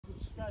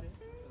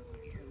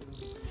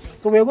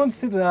So we are going to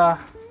see the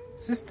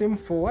system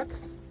for what?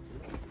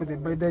 For the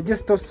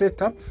biodigester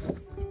setup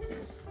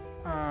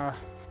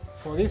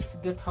for this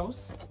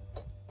gatehouse.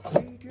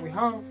 We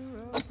have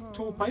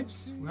two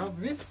pipes. We have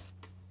this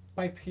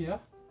pipe here.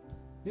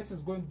 This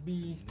is going to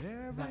be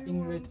the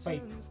inlet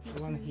pipe,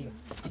 the one here.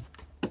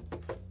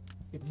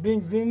 It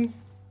brings in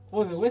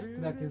all the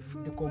waste that is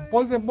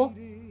decomposable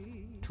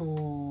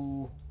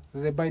to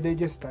the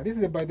biodigester. This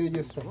is the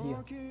biodigester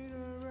here.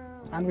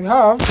 And we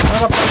have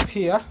another pipe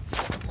here,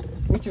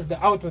 which is the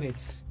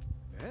outlet.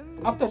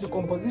 After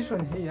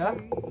decomposition here,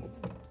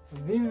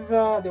 these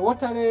the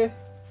watery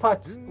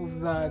part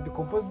of the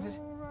decomposed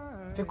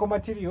fecal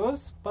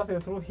materials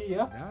passes through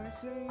here,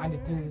 and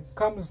it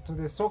comes to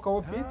the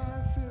soak-away pit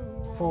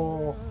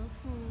for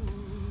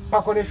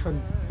percolation,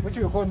 which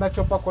we call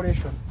natural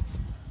percolation.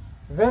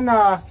 Then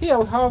here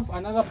we have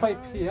another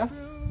pipe here,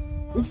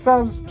 which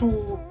serves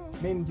two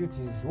main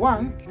duties.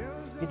 One,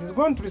 it is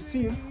going to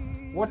receive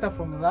water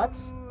from that,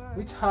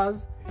 which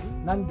has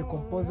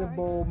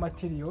non-decomposable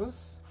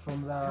materials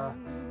from the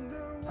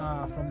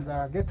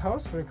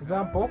gatehouse. For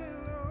example,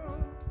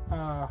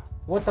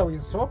 water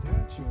with soap,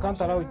 you can't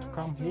allow it to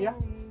come here.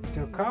 It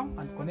will come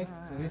and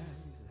connect to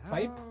this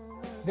pipe.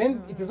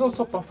 Then it is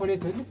also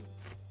perforated.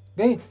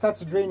 Then it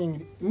starts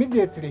draining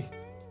immediately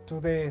to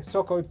the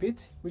soak-away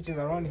pit, which is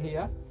around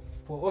here,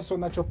 for also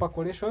natural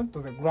percolation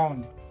to the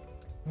ground.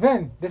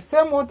 Then the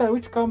same water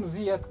which comes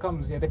here,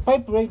 the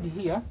pipe right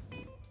here,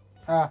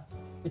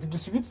 it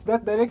distributes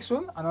that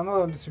direction, and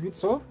another distributes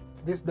so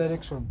this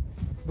direction,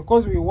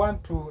 because we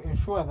want to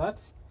ensure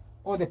that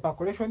all the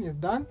percolation is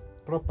done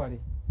properly.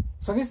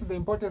 So this is the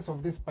importance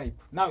of this pipe.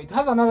 Now it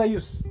has another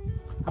use.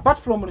 Apart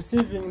from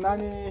receiving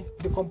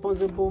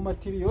non-decomposable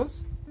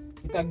materials,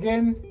 it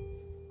again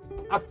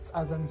acts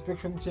as an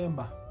inspection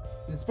chamber.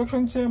 The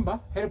inspection chamber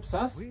helps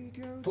us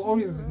to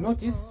always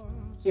notice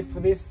if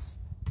this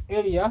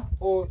area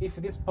or if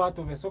this part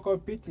of a soak-away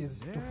pit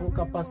is to full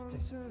capacity.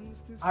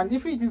 And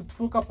if it is to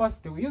full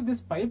capacity, we use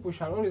this pipe. We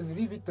shall always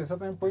leave it to a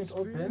certain point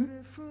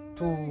open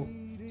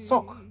to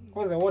soak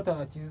all the water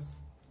that is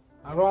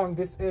around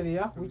this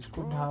area, which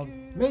could have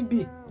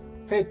maybe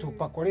failed to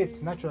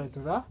percolate naturally to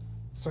the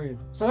soil.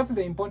 So that's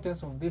the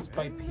importance of this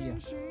pipe here.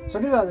 So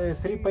these are the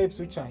three pipes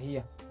which are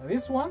here.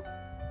 This one,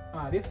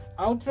 this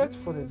outlet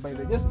for the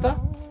biodigester,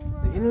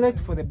 the inlet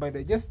for the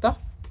biodigester,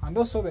 and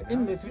also the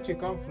inlet which will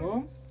come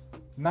from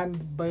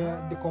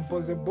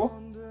non-biodecomposable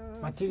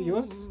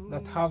materials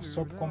that have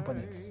soap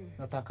components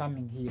that are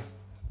coming here.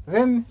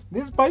 Then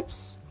these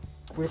pipes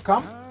will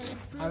come,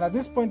 and at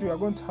this point we are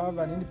going to have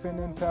an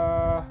independent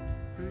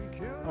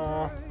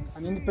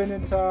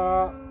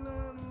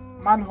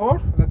manhole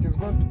that is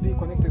going to be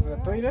connected to the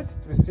toilet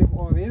to receive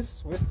all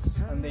these wastes,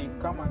 and they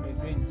come and they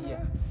drain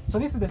here. So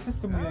this is the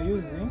system we are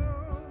using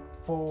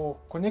for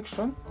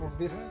connection of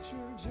this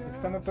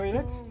external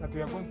toilet that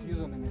we are going to use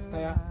on an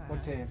entire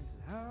hotel.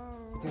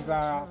 It is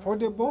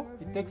affordable,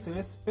 it takes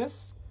less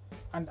space,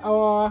 and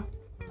our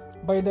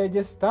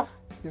biodigester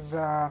is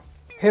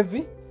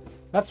heavy.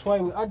 That's why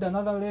we add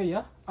another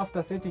layer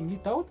after setting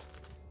it out,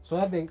 so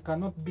that there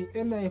cannot be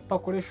any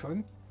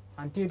percolation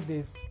until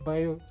there's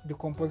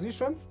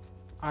biodecomposition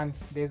and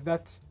there's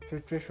that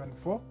filtration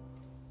for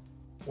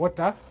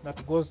water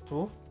that goes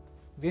to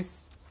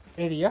this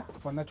area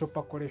for natural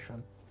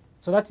percolation.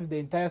 So that is the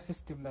entire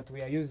system that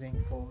we are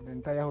using for the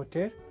entire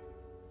hotel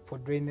for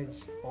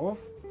drainage of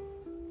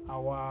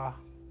all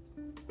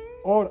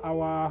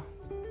our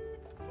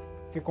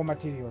fecal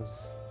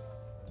materials.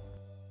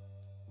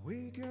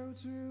 We go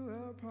to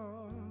a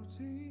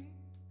party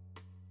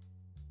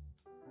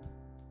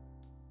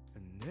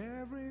and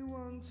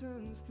everyone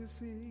turns to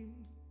see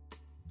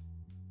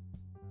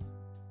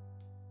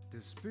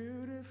this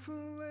beautiful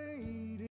lady.